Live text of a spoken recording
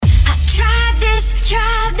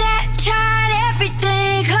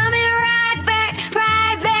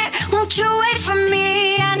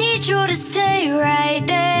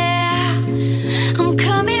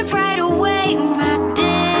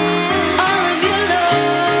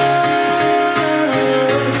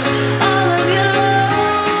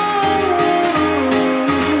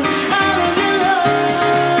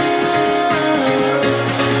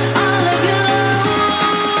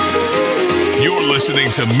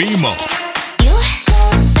to Mimo. You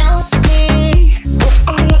don't know me, but I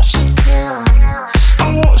want you to. I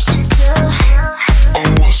want you to. I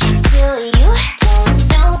want you to. You don't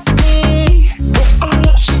know me, but I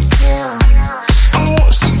want you to. I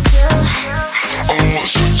want you to. I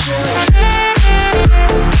want you to.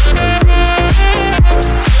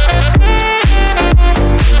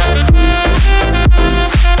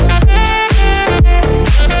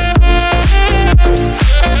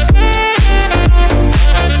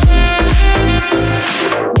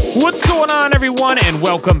 What's going on, everyone, and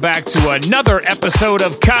welcome back to another episode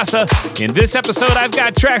of Casa. In this episode, I've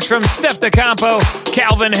got tracks from Steph DeCampo,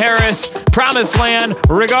 Calvin Harris, Promised Land,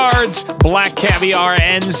 Regards, Black Caviar,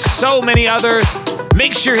 and so many others.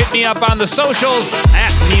 Make sure you hit me up on the socials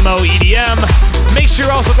at Mimo EDM. Make sure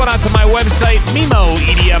you also go down to my website,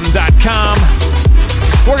 MimoEDM.com.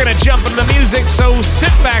 We're going to jump into the music, so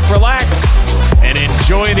sit back, relax, and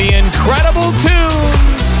enjoy the incredible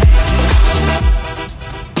tunes.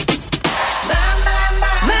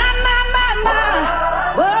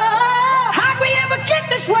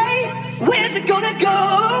 Where's it gonna go?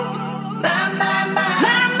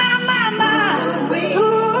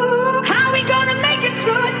 Ooh, how we gonna make it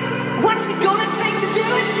through it? What's it gonna take to do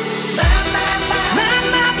it?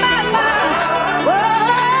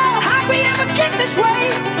 Whoa, how we ever get this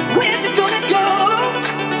way? Where's it gonna go?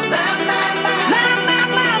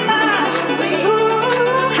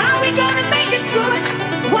 Ooh, how we gonna make it through it?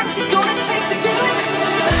 What's it gonna take to do it?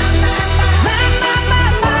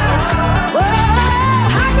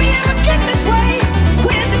 This way,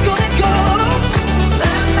 where's it gonna go?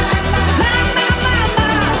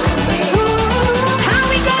 Ooh, how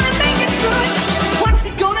we gonna make it through it? What's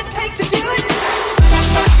it gonna take to do it?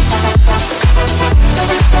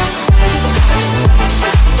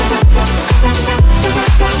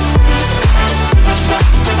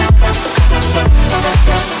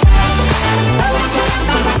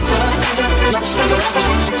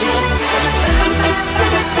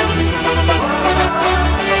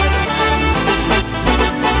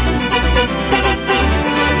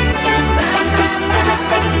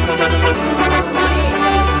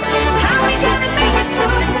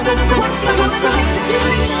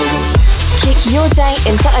 Kick your day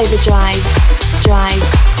into overdrive. Drive,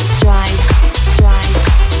 drive, drive,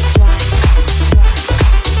 drive,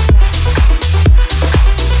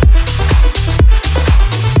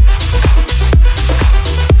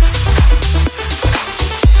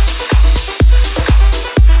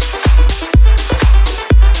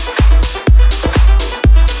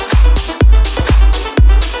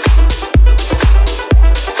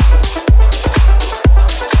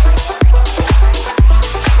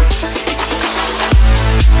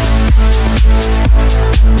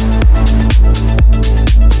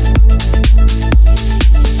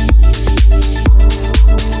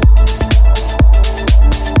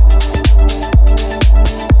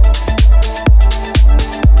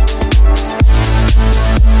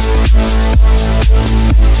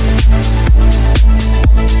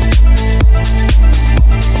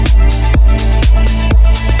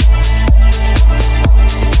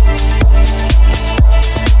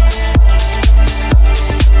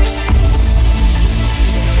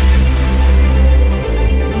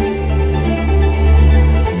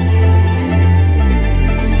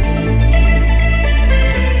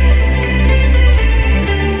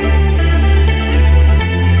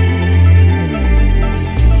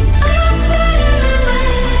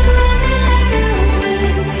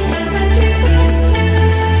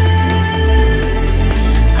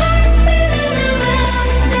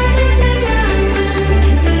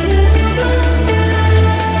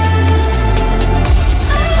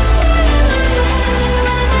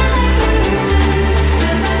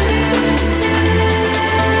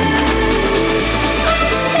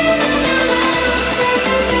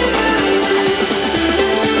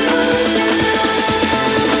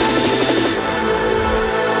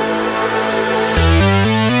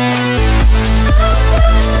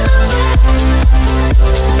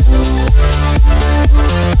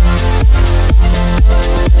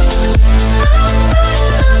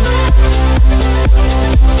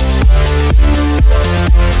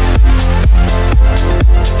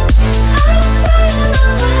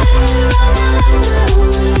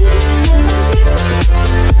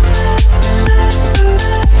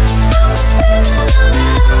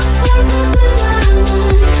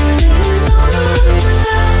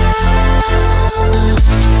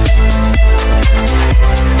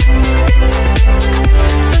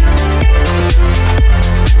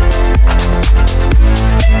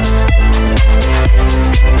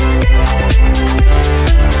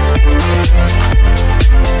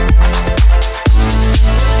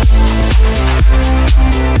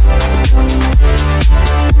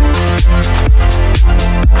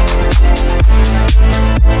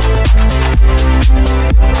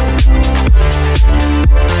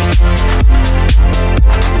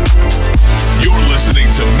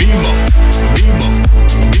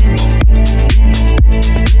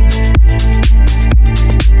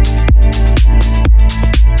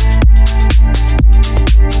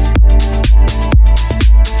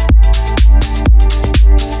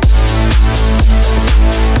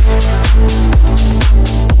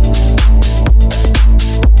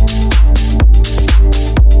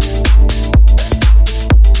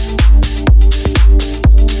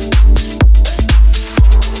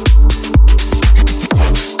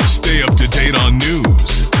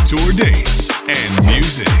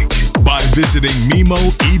 visiting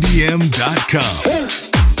MimoEDM.com.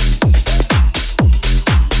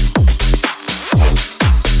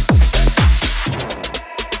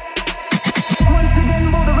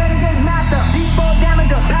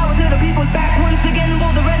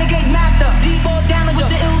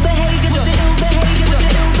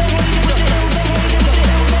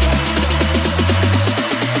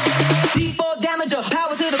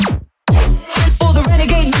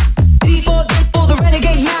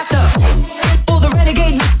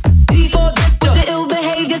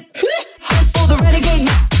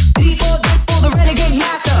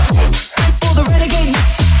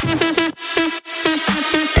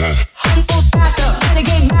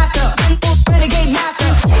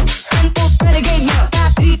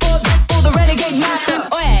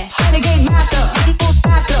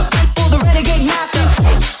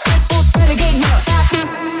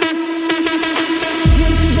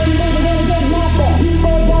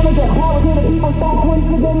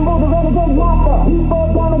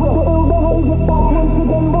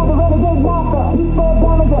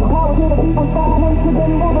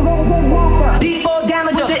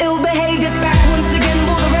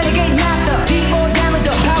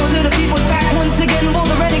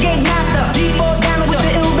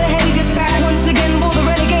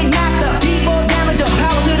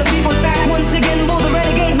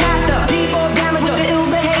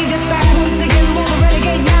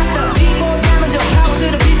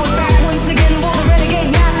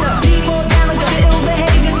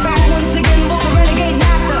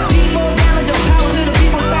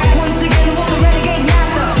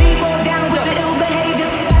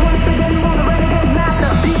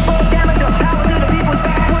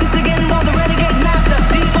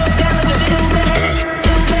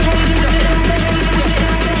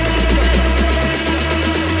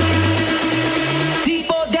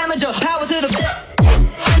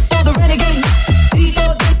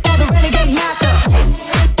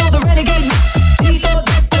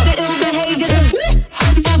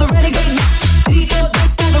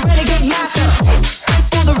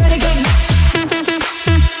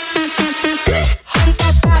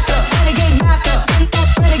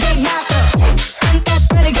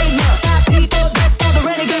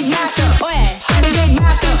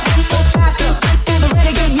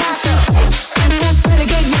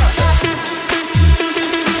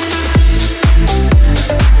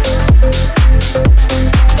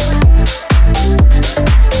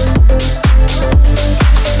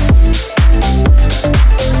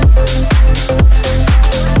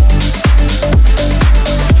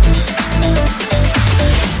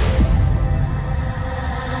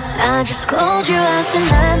 I just called you out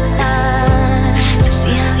tonight to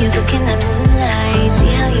see how you look in that moonlight. See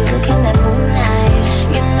how you look in that moonlight.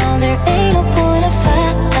 You know there ain't no point of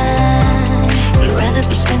fight. You'd rather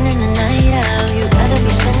be spending the night out. You'd rather be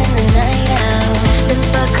spending the night out than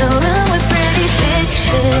fuck around with pretty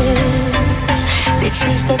bitches.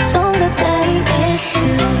 Bitches that don't got daddy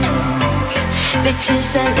issues. Bitches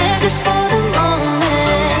that live just for the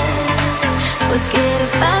moment. Forget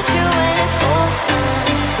about you when it's all time.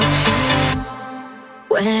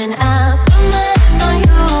 When I put my lips on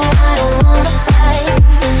you, I don't wanna fight.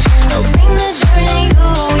 I'll bring the joy to you,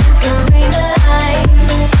 you can bring the light.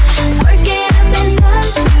 Spark it up and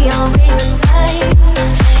touch me, I'll raise the tide.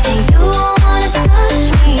 And you won't wanna touch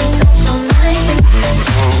me, touch all night.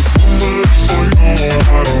 I'll put my lips on you, I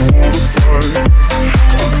don't wanna fight.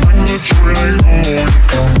 I'll bring the joy to you, you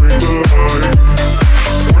can bring the light.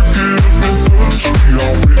 Spark it up and touch me,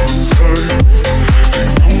 I'll raise the tide. And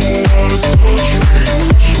you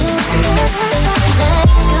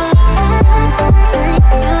won't wanna touch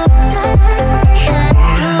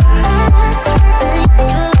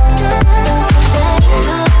me.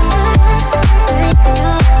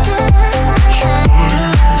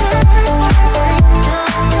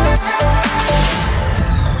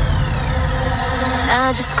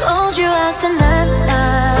 I just called you out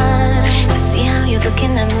tonight to see how you look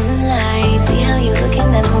in that moonlight. See how you look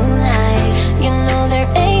in that moonlight. You know there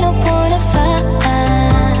ain't no point of fight.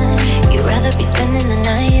 You'd rather be spending the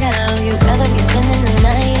night out. You'd rather be spending the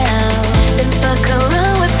night out than fuck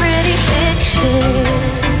around with pretty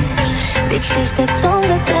bitches. Bitches that don't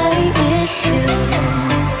got daddy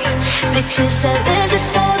issues. Bitches that live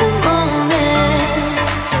just for the moment.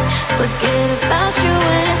 Forget about you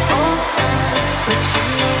when it's all time.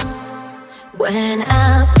 When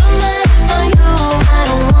I put my lips on you, I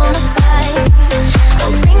don't wanna fight.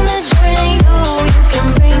 I'll bring the joy to you, you can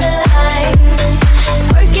bring the light.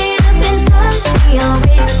 Spark it up and touch me, I'll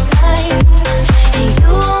raise the tide. And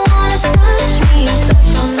you won't wanna touch me,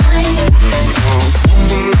 touch all night. I'll put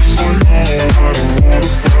my lips on you, I don't wanna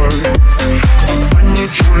fight.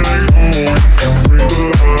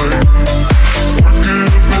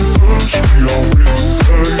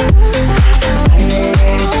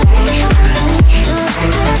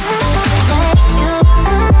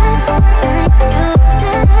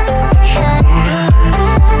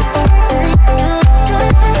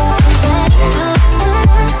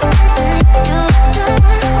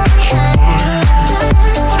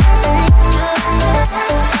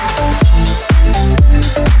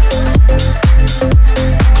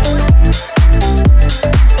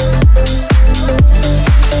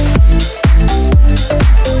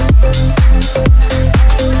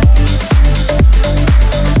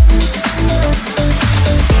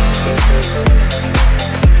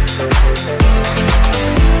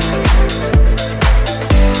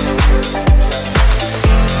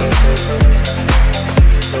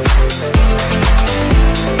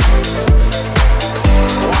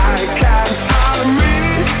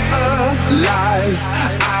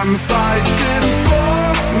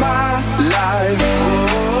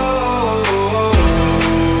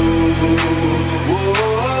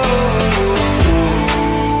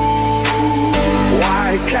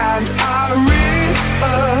 can't I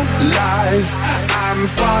realize I'm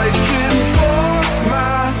fighting for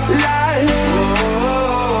my life?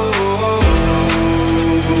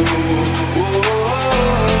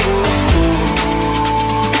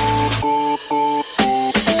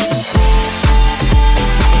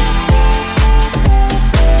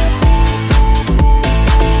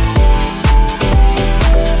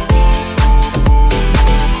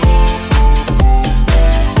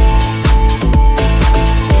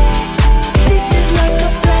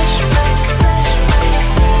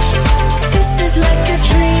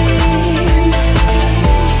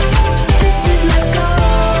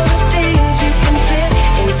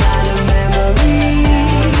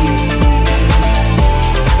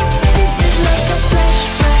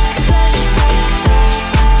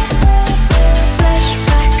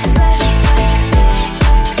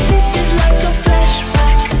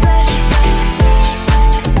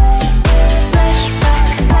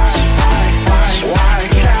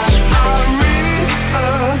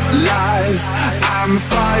 I'm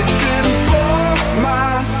fighting for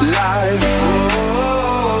my life.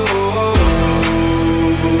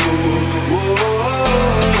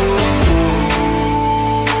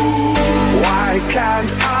 Why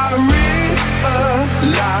can't I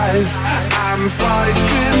realize I'm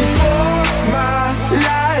fighting for my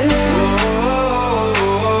life?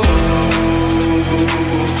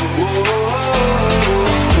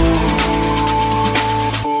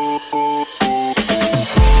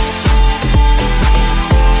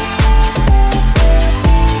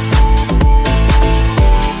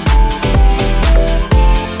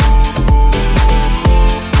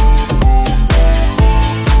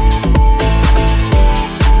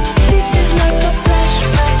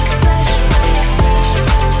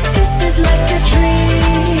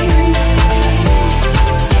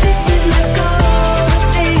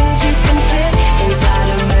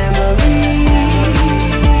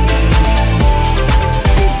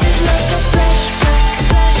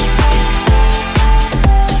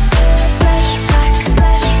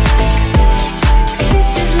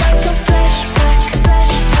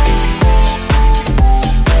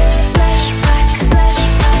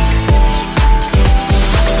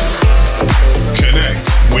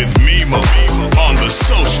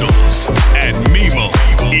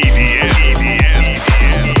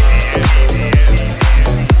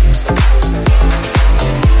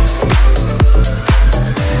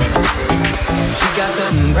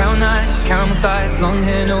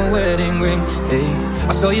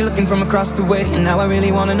 From across the way, and now I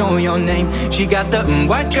really wanna know your name. She got the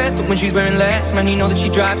white dress, but when she's wearing less, man, you know that she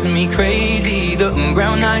drives me crazy. The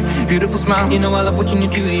brown eyes, beautiful smile, you know I love watching you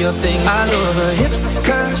do your thing. I love her hips,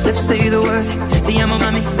 curves, lips say the words. Te amo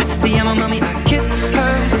mami, I kiss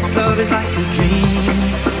her. This love is like a dream.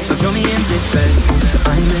 So join me in this bed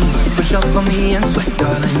I'm in. Push up on me and sweat,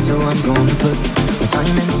 darling. So I'm gonna put my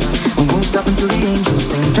time in. I won't stop until the angels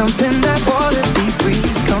sing. Jump in that water, be free.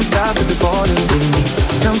 Come south of the border with me.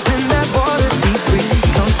 Jump in that water, be free.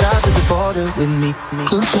 Come south of the border with me.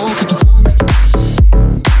 Come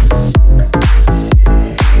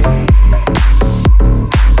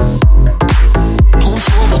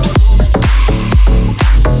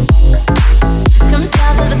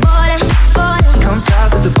south of the border, border. Come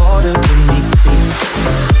south of the border with me.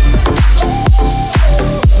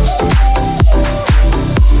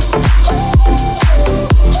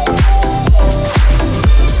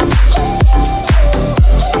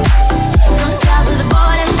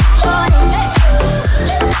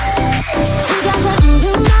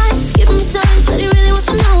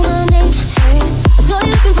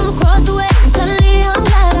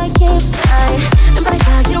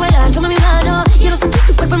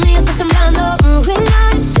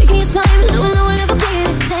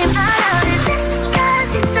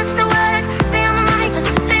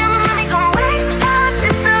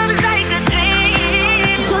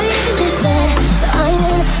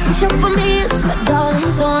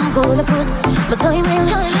 Gonna put my time in.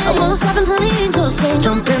 I won't stop until the angels sing.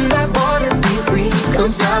 Jump in that water, be free.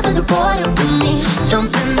 Come south of the border with me.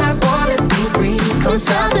 Jump in that water, be free. Come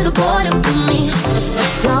south of the border with me.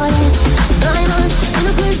 Flawless diamonds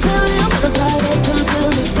in a great family of Buenos Aires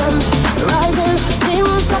until the sun rising. We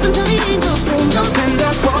won't stop until the angels sing. Jump in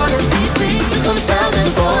that water, be free. Come south of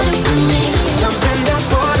the border with me. Jump in that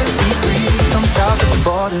water, be free. Come south of the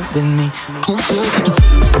border with me.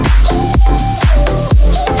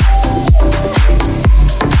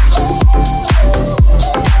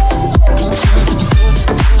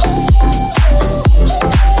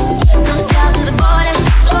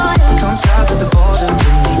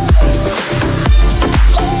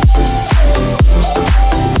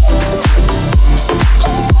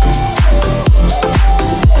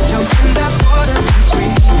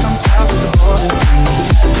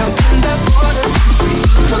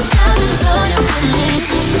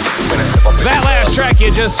 Last track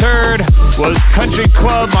you just heard was Country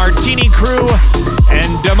Club Martini Crew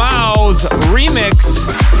and Damao's remix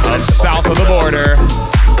of South of the Border.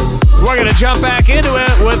 We're gonna jump back into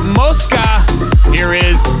it with Mosca. Here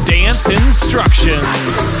is Dance Instructions.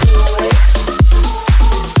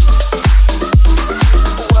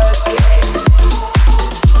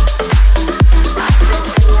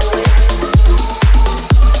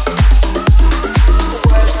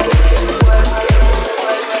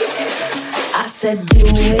 Said do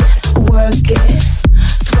it, work it,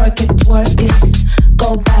 twerk it,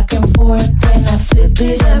 go back and forth, then I flip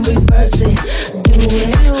it and reverse it. Do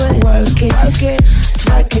it, work it,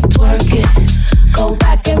 twerk it, go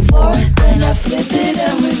back and forth, then I flip it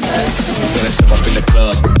and reverse it. When I step up in the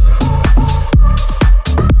club,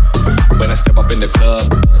 when I step up in the club,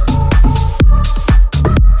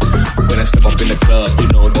 when I step up in the club, you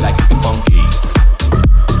know that I keep it funky.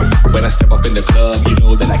 When I step up in the club, you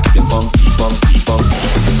know that I keep it funky, funky, funky.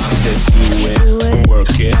 I said do it,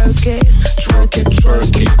 work it, twerk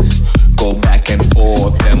it, go back and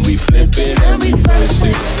forth, then we flip it and reverse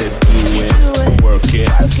it. I said do it, work it,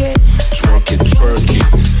 twerk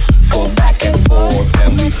it, go back and forth,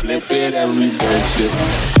 then we flip it and reverse it.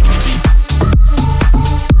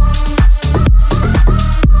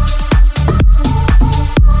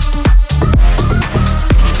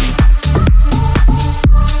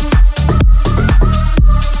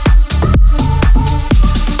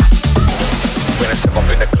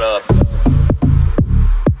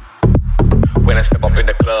 When I step up in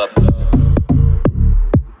the club,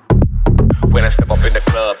 when I step up in the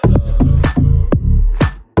club,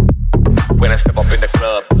 when I step up in the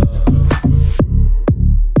club,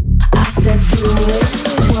 I said do it,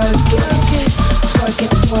 work it, twerk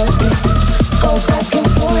it, go back and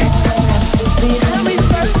forth, then I flip it and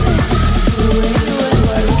reverse it. Do it,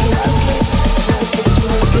 work it,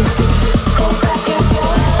 twerk it, go back and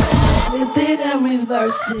forth, flip it and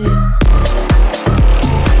reverse it.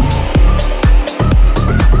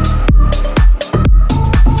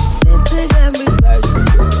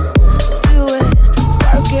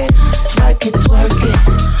 Twerk it,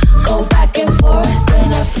 go back and forth, then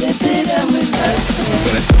I flip it and reverse it.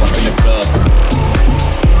 When I step up in the club,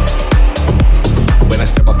 when I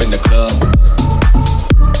step up in the club,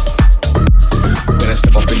 when I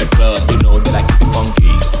step up in the club, you know that I keep it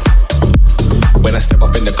funky. When I step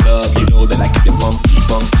up in the club, you know that I keep it funky,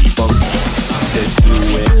 funky, funky. I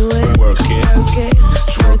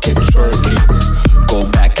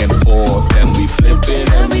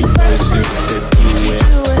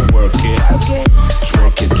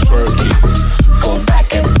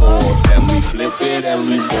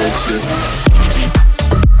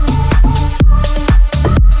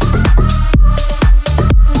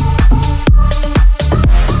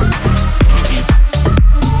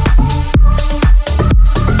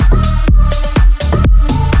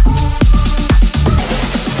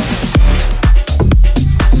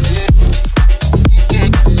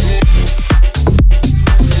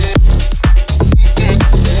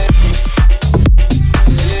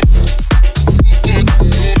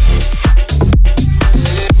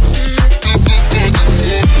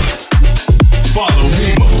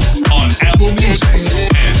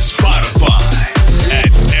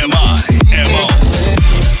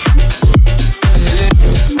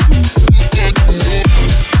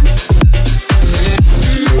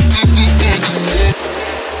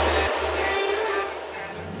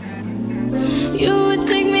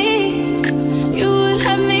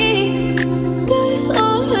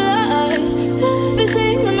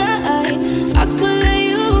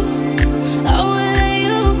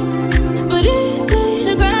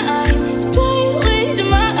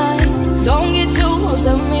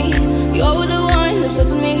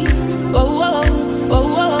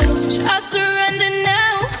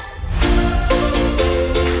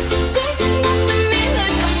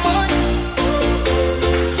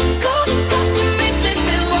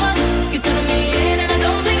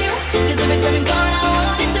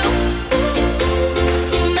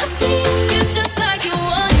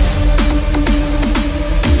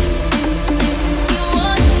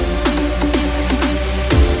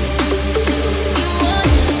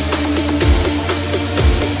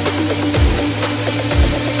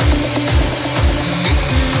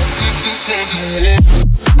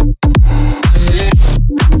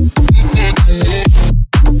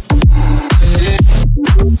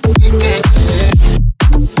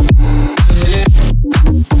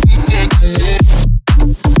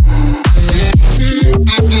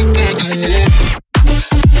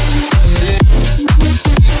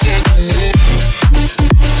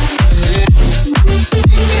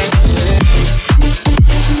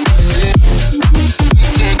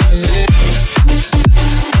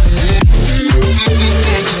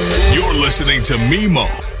to Mimo.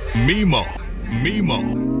 Mimo. Mimo.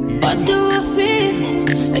 Why do I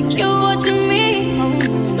feel like you're watching me?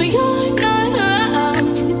 But you're not around.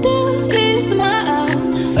 You still keep smile.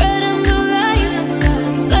 Red and blue lights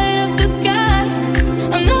light up the sky.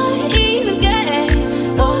 I'm not even scared.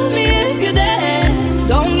 Call me if you're there.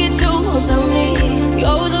 Don't get too close to me.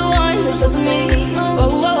 You're the one who says me. Whoa,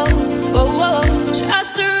 whoa, whoa, whoa. Should I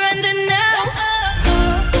surrender now?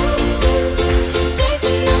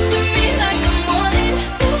 Chasing after me like I'm wanted.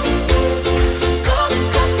 Call the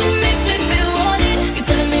cops, it makes me feel wanted. You're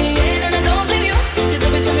telling me in and I don't blame you. 'Cause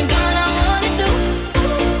every time you're gone I wanted to.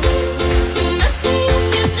 You mess me up,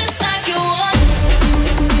 you're just like you want.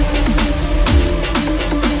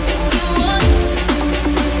 You want.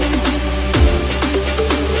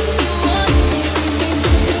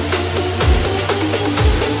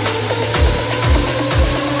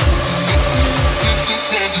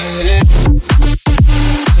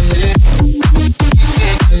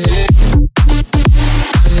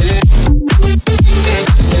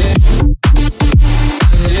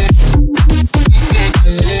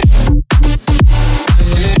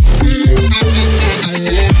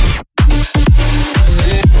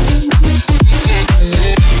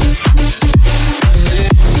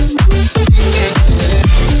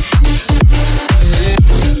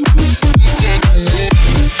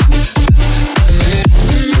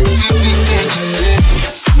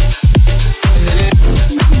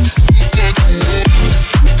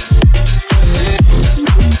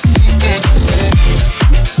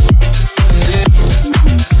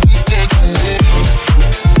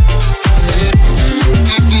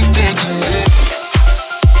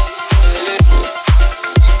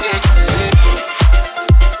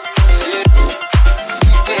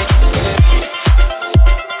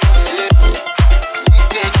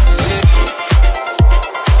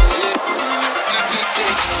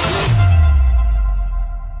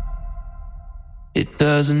 It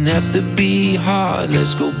doesn't have to be hard.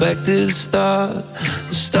 Let's go back to the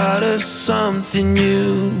start of something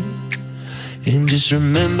new. And just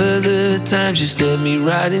remember the times you stared me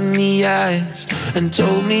right in the eyes and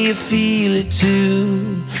told me you feel it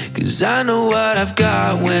too. 'Cause I know what I've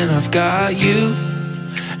got when I've got you.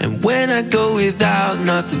 And when I go without,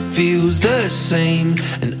 nothing feels the same.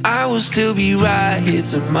 And I will still be right here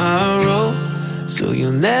tomorrow. So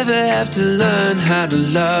you'll never have to learn how to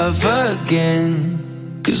love again.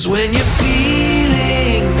 'Cause when you're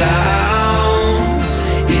feeling down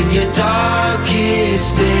in your darkest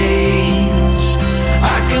days,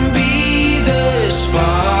 I can be the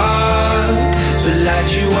spark to light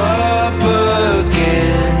you up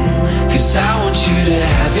again. 'Cause I want you to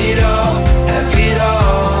have it all, have it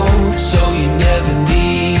all. So you never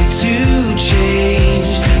need to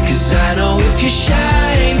change. 'Cause I know if you're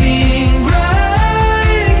shining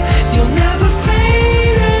bright, you'll never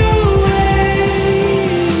fade away.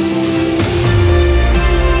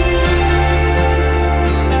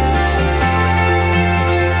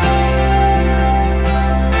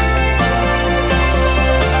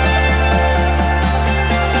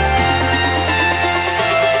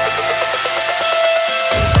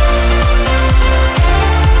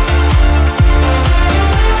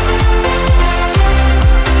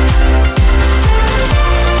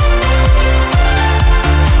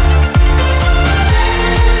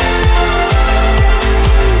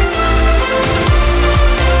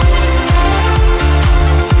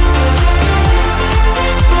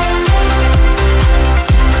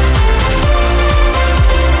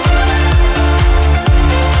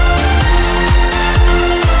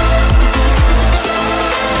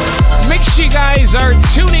 Are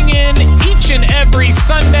tuning in each and every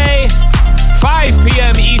Sunday, 5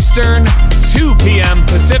 p.m. Eastern, 2 p.m.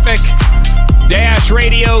 Pacific.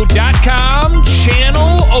 DashRadio.com,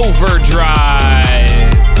 Channel Overdrive.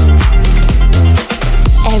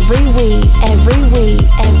 Every week, every week,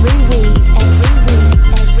 every week, every week,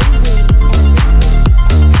 every week.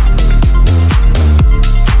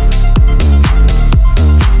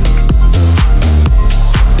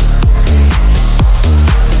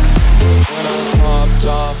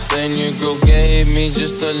 Off, then your girl gave me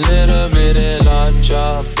just a little bit of la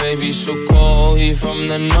chop. Baby, so cold, he from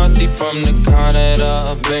the north, he from the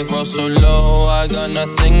Canada. Bankroll so low, I got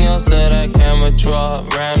nothing else that I can withdraw.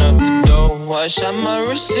 Ran up the dough, I shot my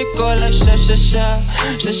wrist, it go like sha sha sha,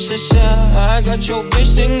 sha sha sha. I got your bitch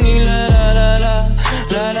singing la la la la,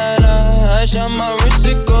 la la la. I shot my wrist,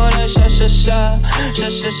 it go like sha sha sha, sha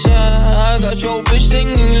sha sha. I got your bitch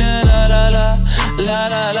singing la la la la, la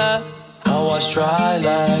la la. I was try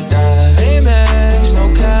like that. Amex, no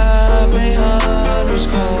cap, 800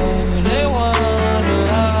 they wonder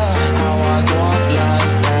how I go up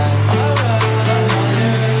like that.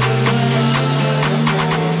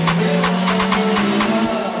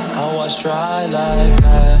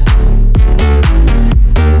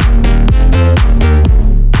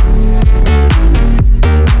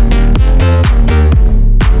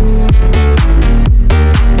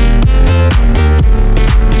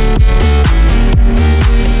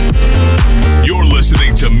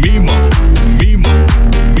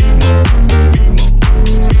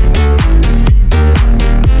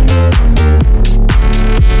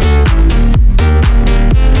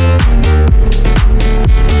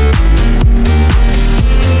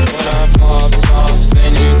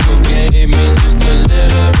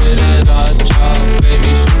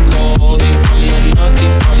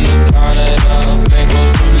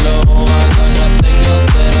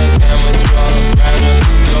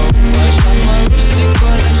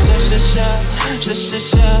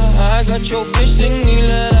 I got your bitch singing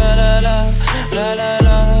la la la la la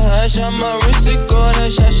la. I shot my wrist, it go to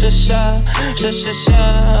sha sha sha sha sha sha.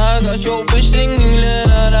 I got your bitch singing la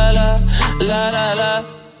la la la la la.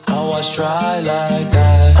 I was try like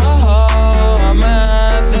that. Oh, I'm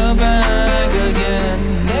at the bank again.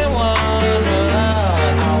 They wonder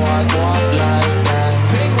how I go up like that.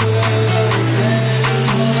 Big wheel flames.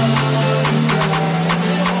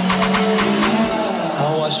 I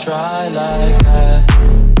was try like that.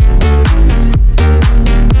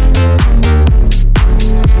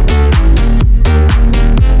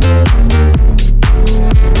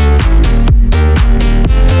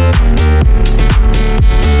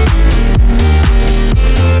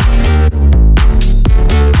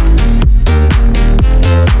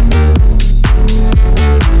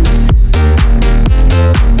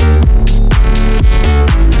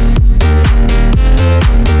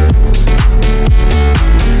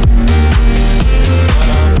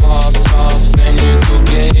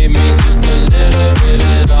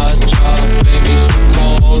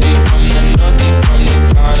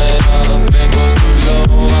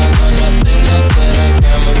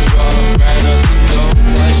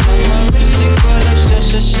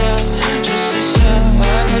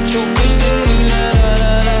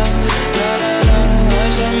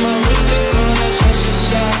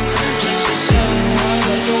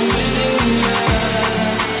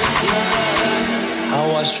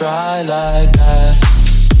 Try like that.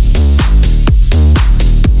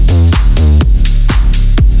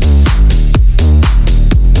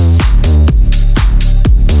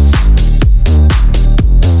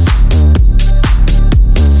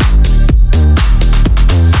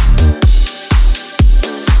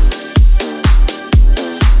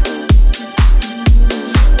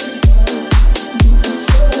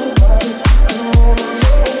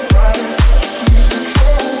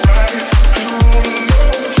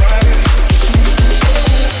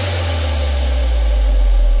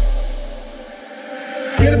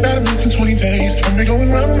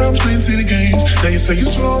 Now you say you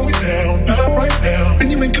slow me down, not right now. And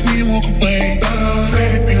you make me walk away.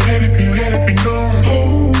 Let it be, let it be, let it be known.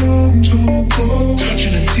 Hold on to go.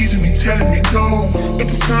 Touching and teasing me, telling me no. But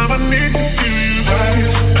this time I need to feel you right.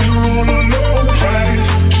 You're all alone, right?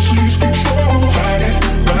 Just lose control, ride it,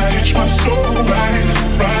 catch my soul, ride it,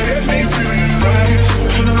 make me feel you right.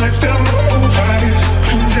 Turn the lights down low, ride it,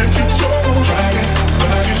 from head to toe, ride it,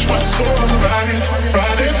 catch my soul, ride it,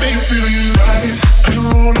 make me feel you right. You're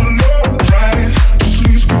all alone. Ride it, just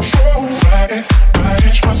lose control. Ride it,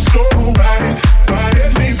 catch my soul. Ride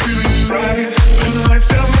it, make me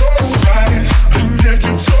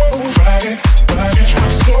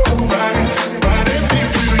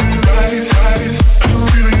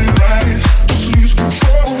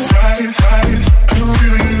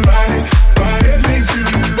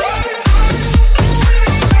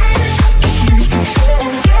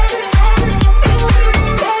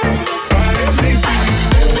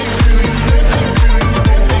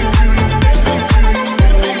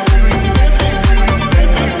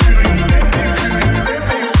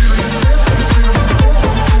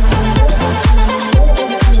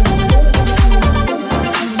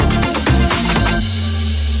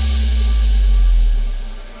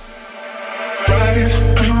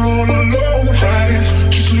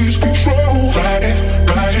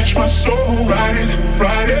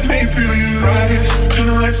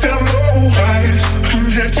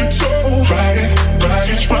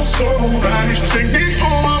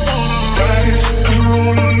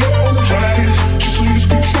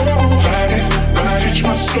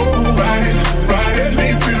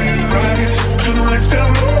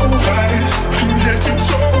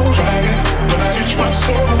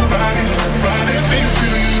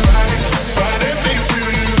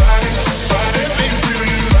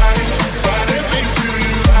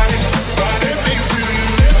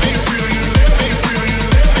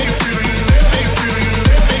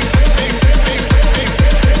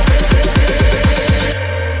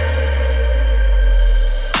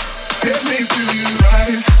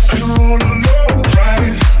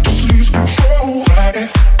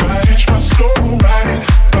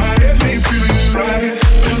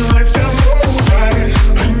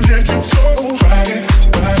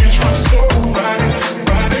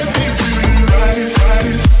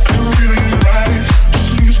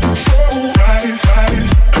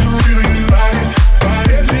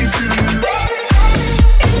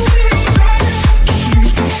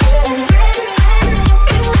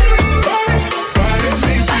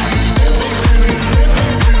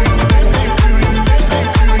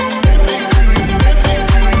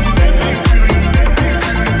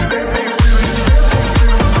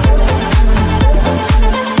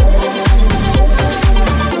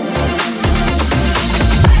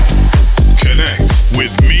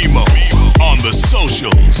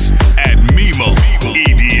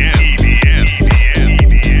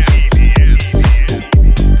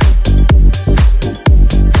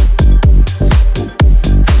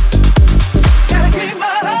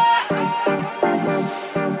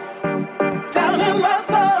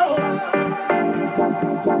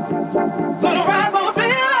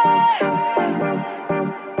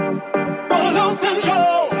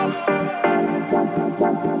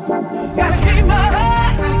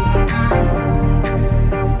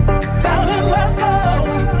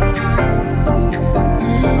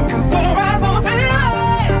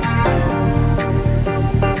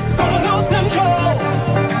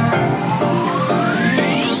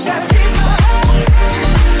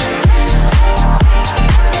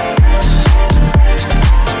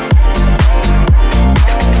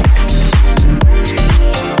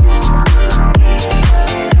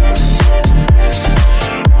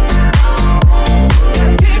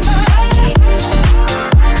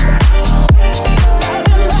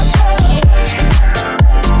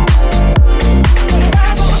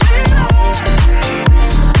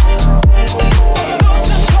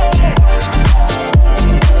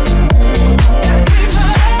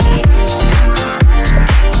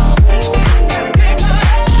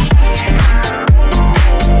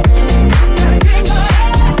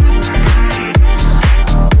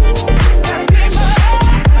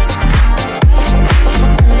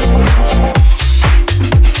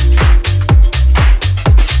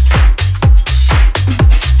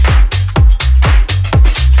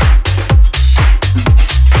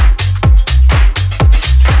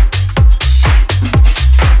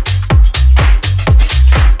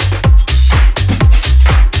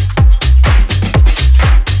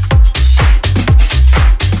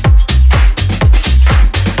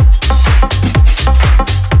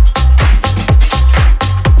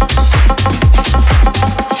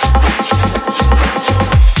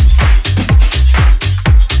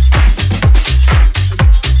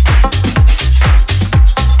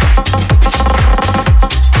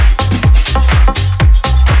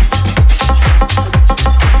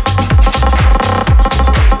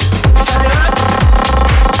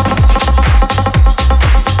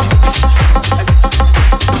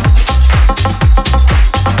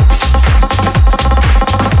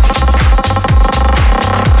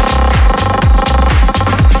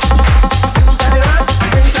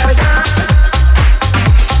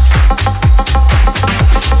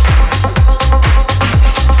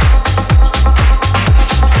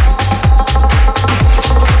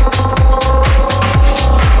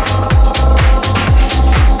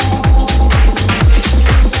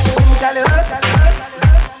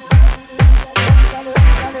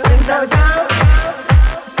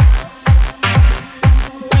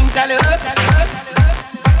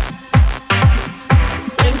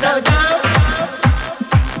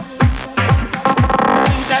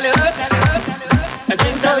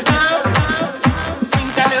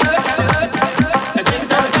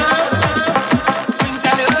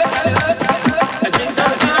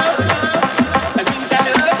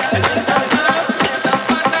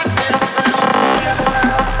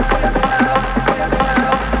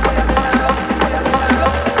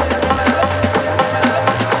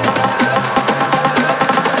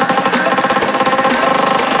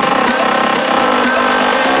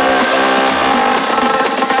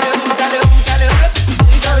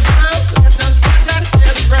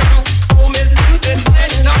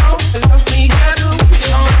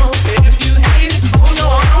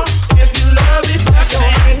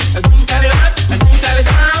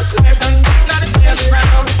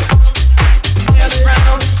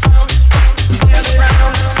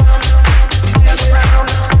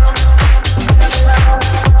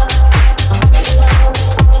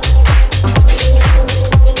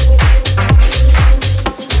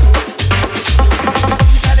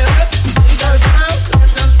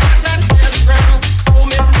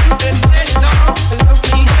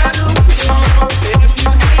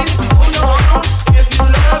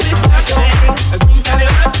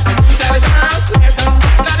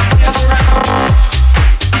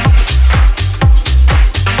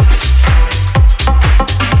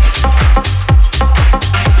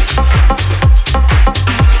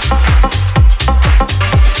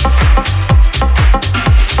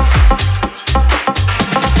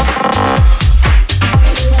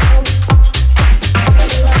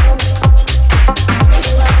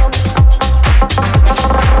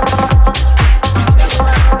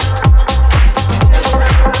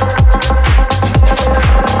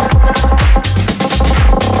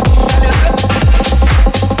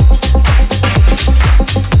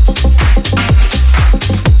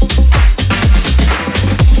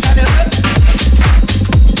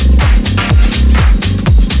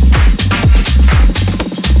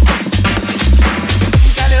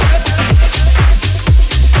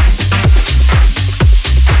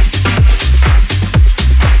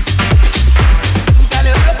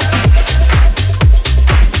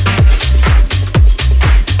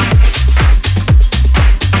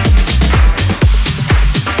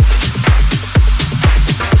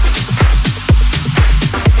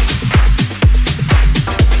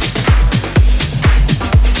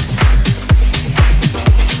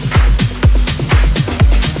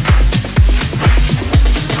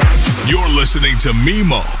listening to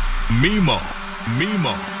Mimo. Mimo.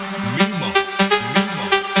 Mimo. Mimo.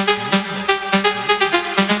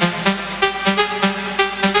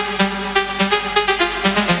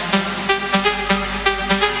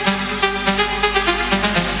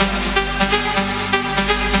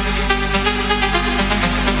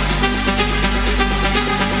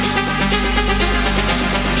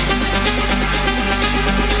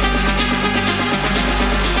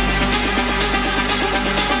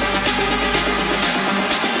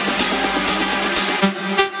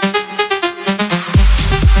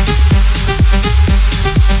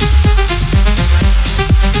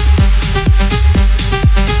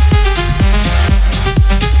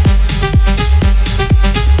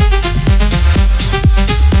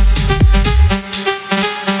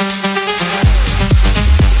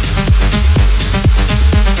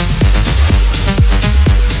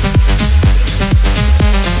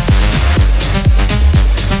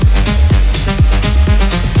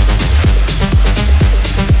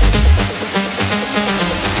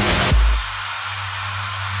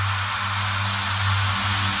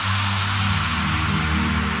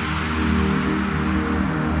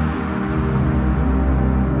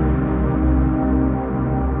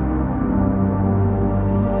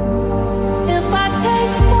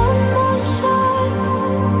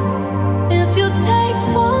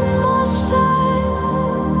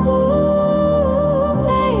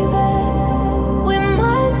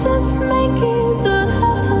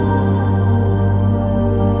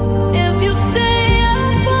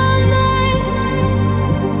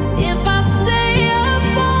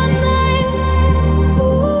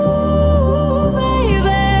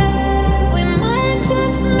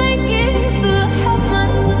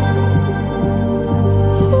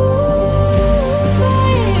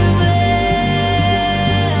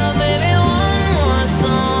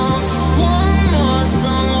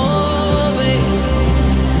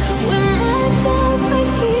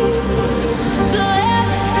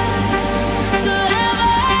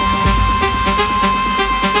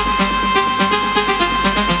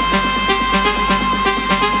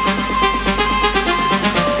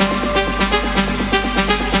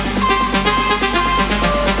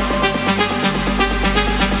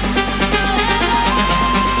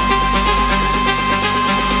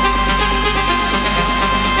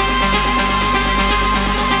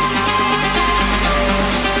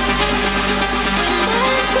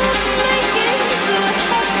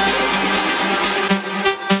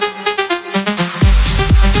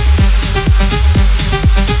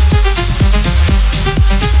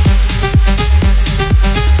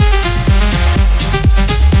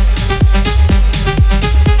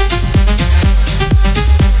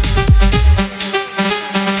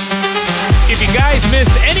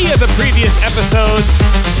 episodes.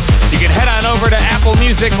 You can head on over to Apple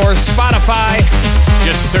Music or Spotify.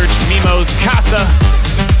 Just search Mimo's Casa.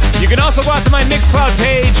 You can also go out to my Mixcloud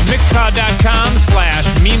page,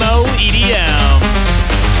 mixcloud.com/MimoEDM.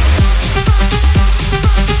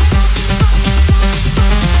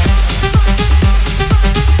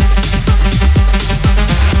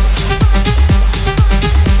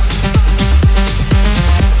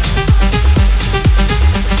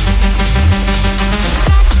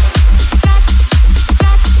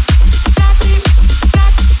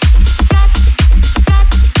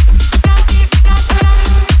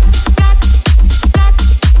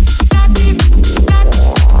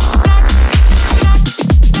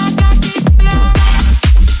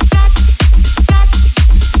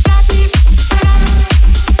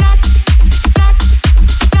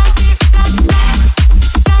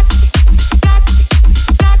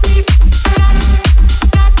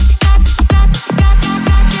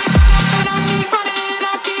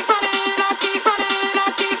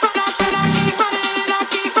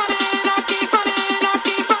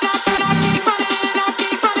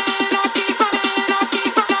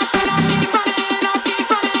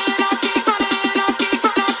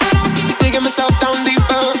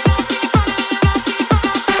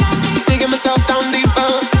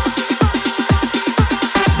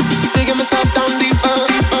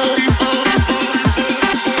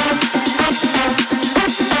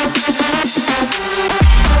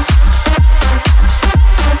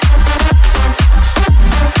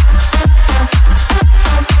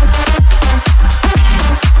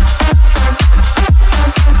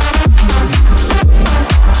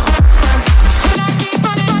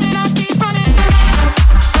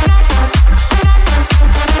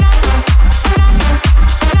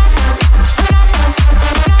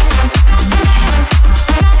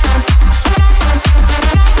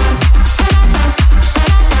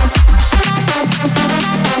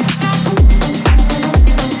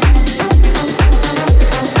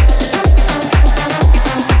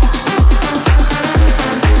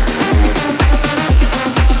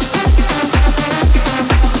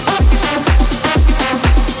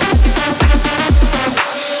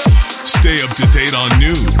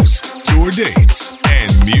 Dates and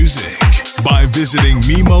music by visiting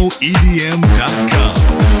MimoEDM.com.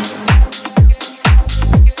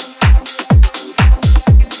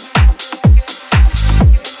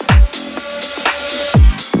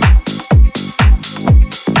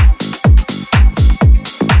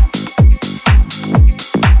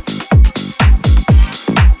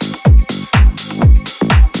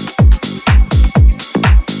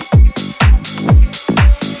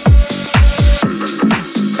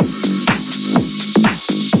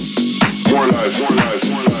 More life.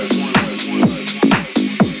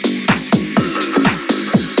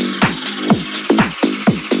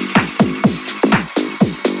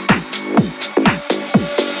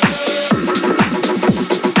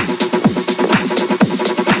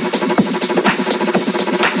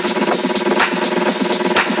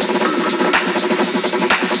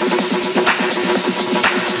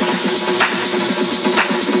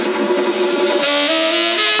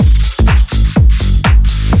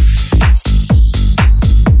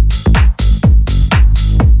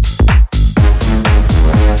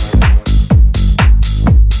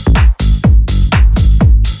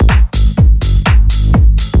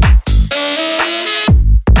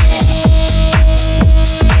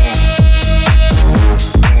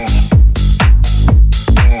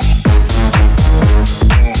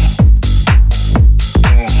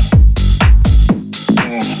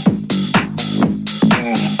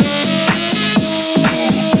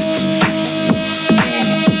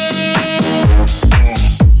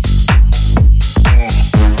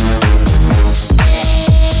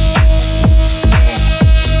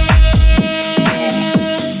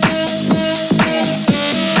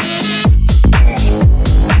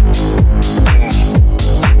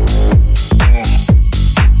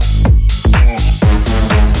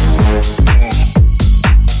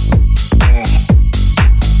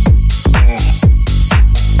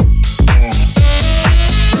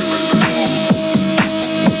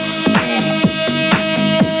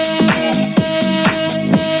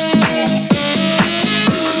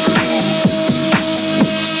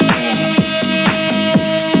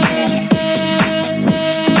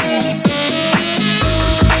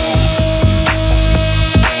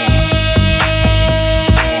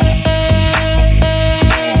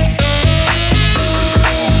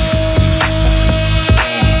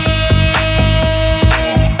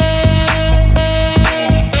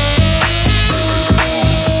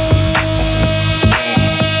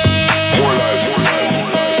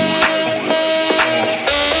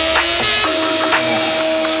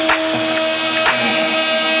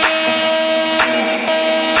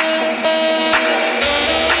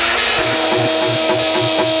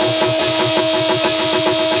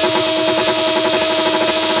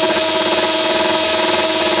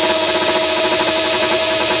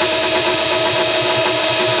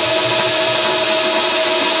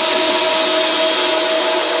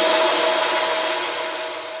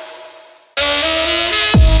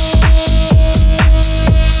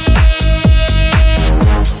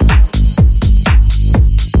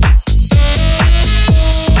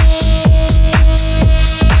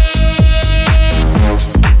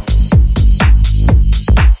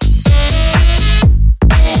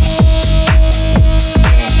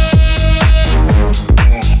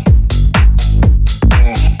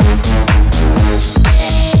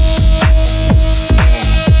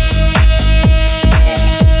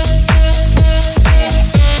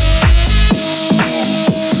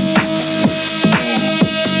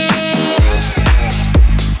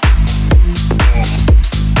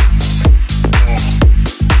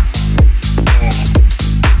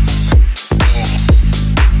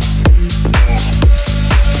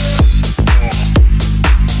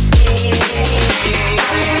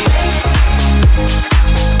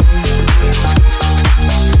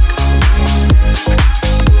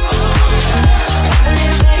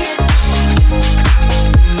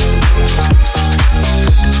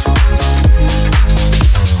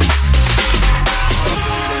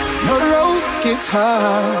 know the road gets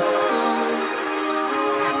hard,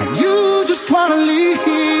 and you just wanna leave.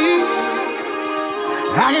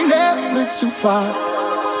 I ain't never too far.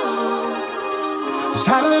 Just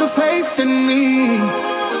have a little faith in me.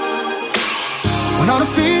 When all the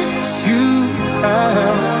fears you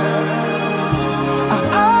have are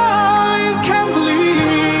all you can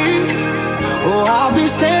believe, oh, I'll be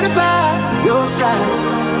standing by your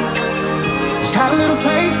side. Just have a little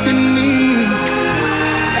faith in me.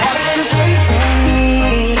 Have a little faith in me.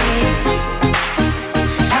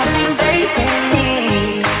 Just have a little faith in me.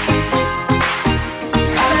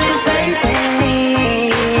 Have a little faith in me.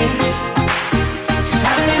 Just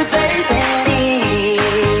have a little faith in me.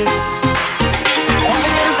 Have a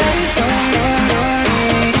little faith in me. Have a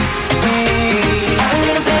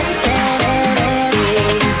little faith in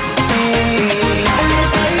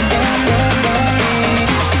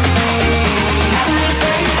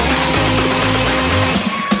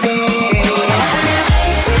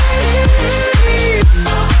me. Have a little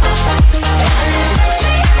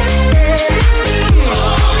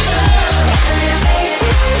faith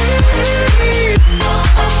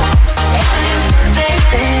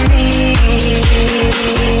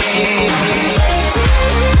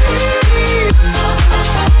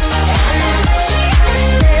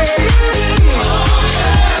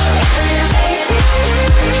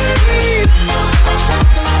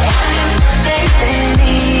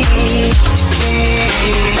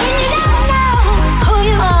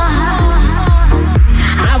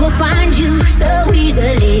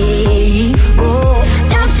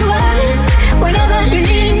in me.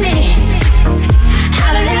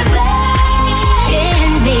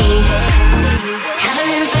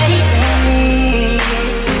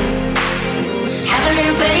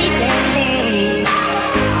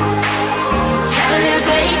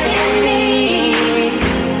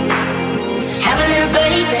 Have a little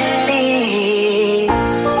faith in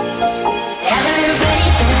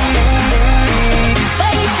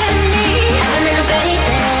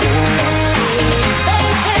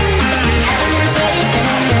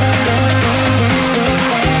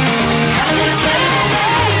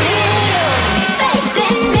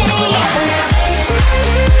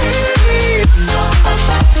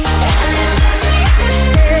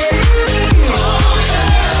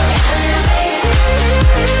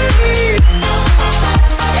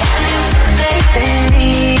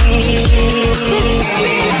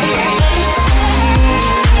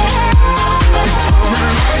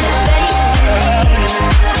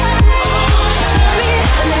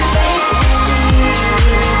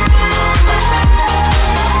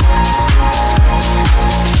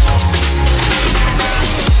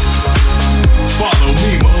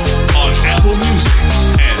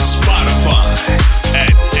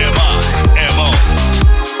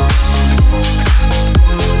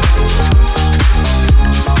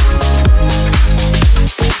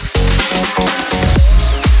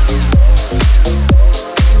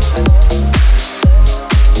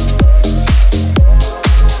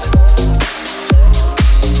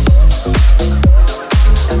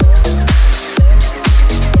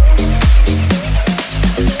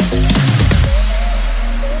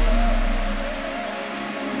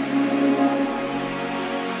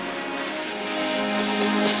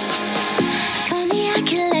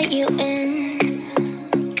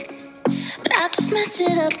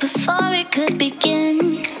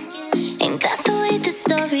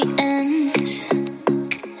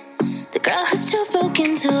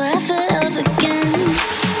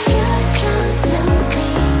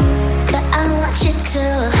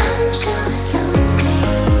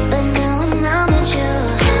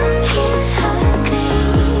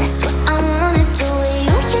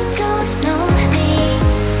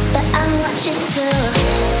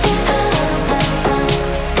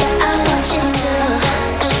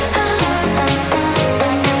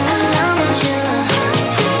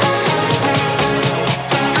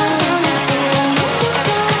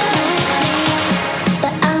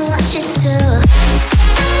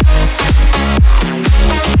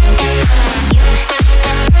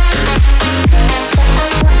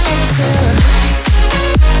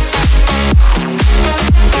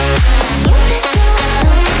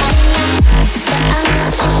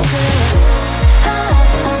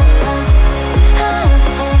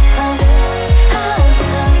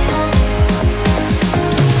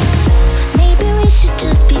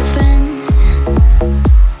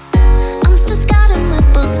I'm still scared of my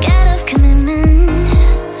bull, scared of commitment.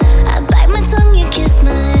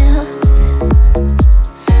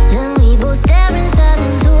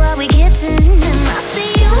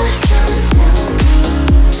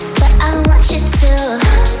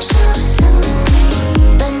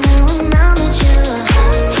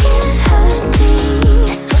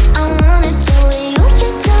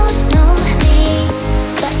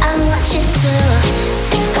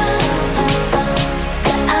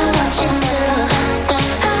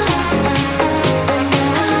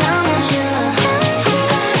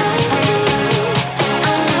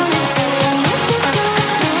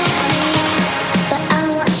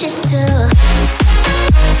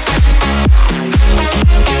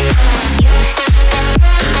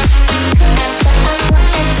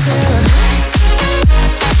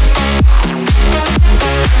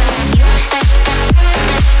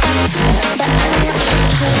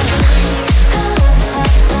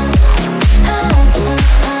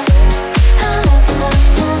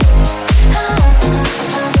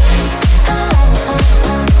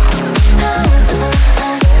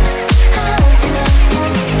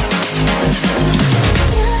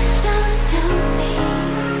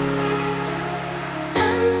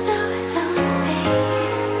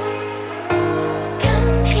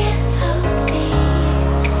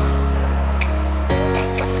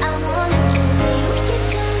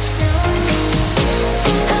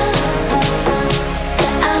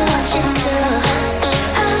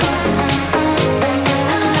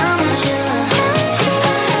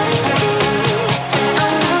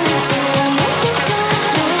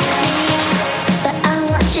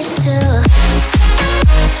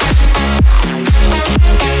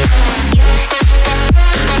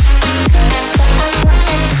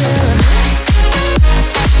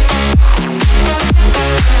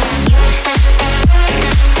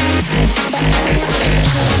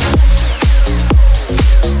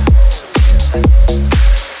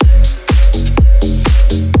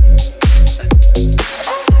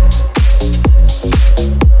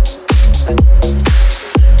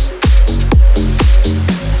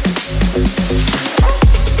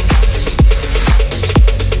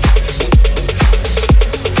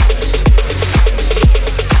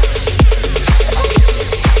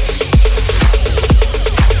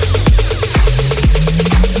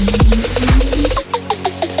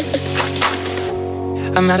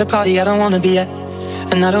 I'm at a party I don't wanna be at,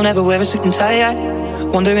 and I don't ever wear a suit and tie.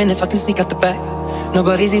 Wondering if I can sneak out the back.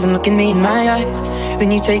 Nobody's even looking me in my eyes.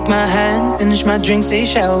 Then you take my hand, finish my drink, say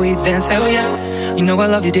shall we dance? Hell yeah. You know I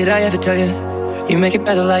love you, did I ever tell you? You make it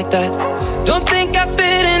better like that. Don't think I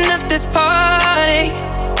fit in at this party.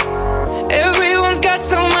 Everyone's got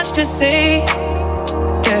so much to say.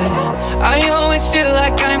 Yeah, I always feel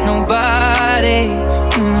like I'm nobody.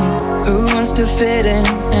 Who wants to fit in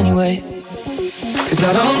anyway? Cause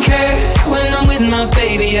I don't care when I'm with my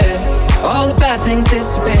baby, yeah. All the bad things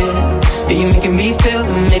disappear. Yeah, you're making me feel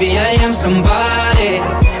that maybe I am somebody.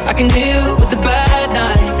 I can deal with the bad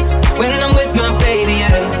nights when I'm with my baby,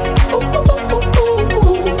 yeah.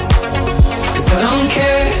 Cause I don't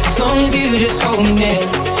care as long as you just hold me near.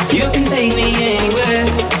 You can take me anywhere.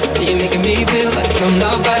 You're making me feel like I'm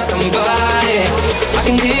loved by somebody. I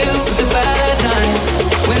can deal with the bad nights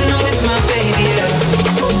when I'm with my baby, yeah.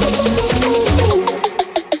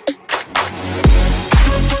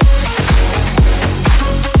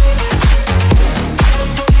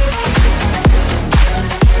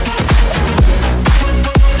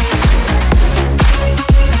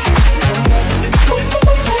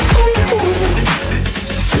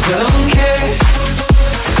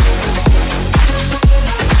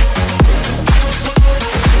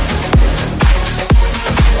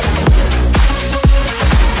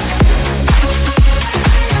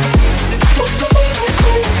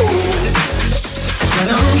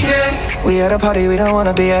 We at a party we don't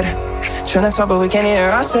wanna be at. Tryna talk but we can't hear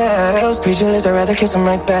ourselves. Speechless, I'd rather kiss them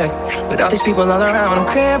right back. With all these people all around, I'm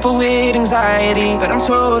crippled with anxiety. But I'm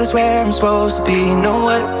told it's where I'm supposed to be. You know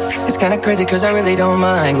what? It's kinda crazy cause I really don't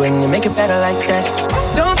mind when you make it better like that.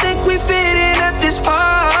 Don't think we fit in at this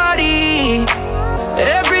party.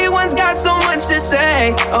 Everyone's got so much to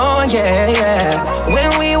say. Oh yeah, yeah.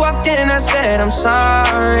 When we walked in I said I'm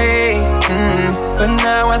sorry. But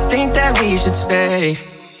now I think that we should stay.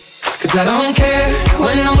 Cause I don't care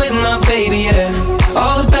when I'm with my baby, yeah.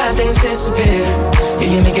 All the bad things disappear. Yeah,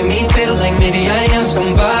 you're making me feel like maybe I am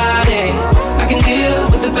somebody. I can deal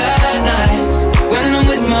with the bad nights when I'm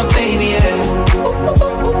with my baby, yeah.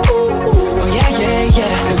 Oh yeah, yeah,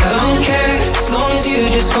 yeah. Cause I don't care as long as you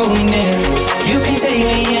just hold me near. You can take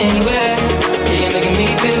me anywhere. Yeah, you're making me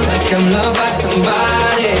feel like I'm loved by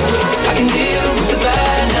somebody. I can deal with the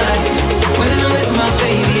bad nights when I'm with my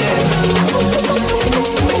baby, yeah.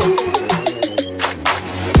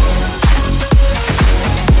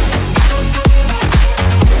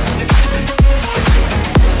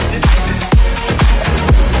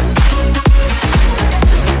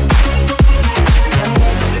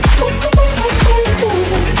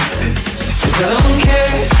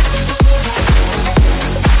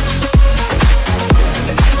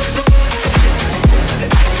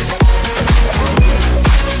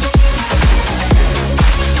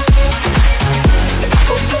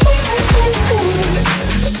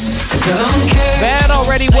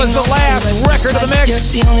 Was the last record of the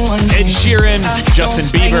mix. Ed Sheeran, Justin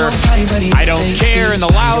Bieber, I Don't Care, and the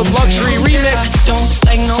Loud Luxury remix.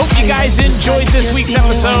 Hope you guys enjoyed this week's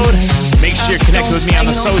episode. Make sure you're connected with me on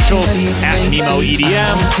the socials at Nemo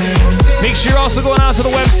EDM. Make sure you're also going out to the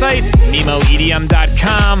website,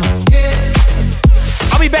 NemoEDM.com.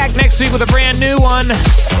 I'll be back next week with a brand new one.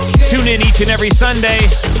 Tune in each and every Sunday,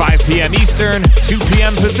 5 p.m. Eastern, 2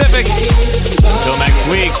 p.m. Pacific. Until next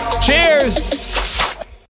week, cheers!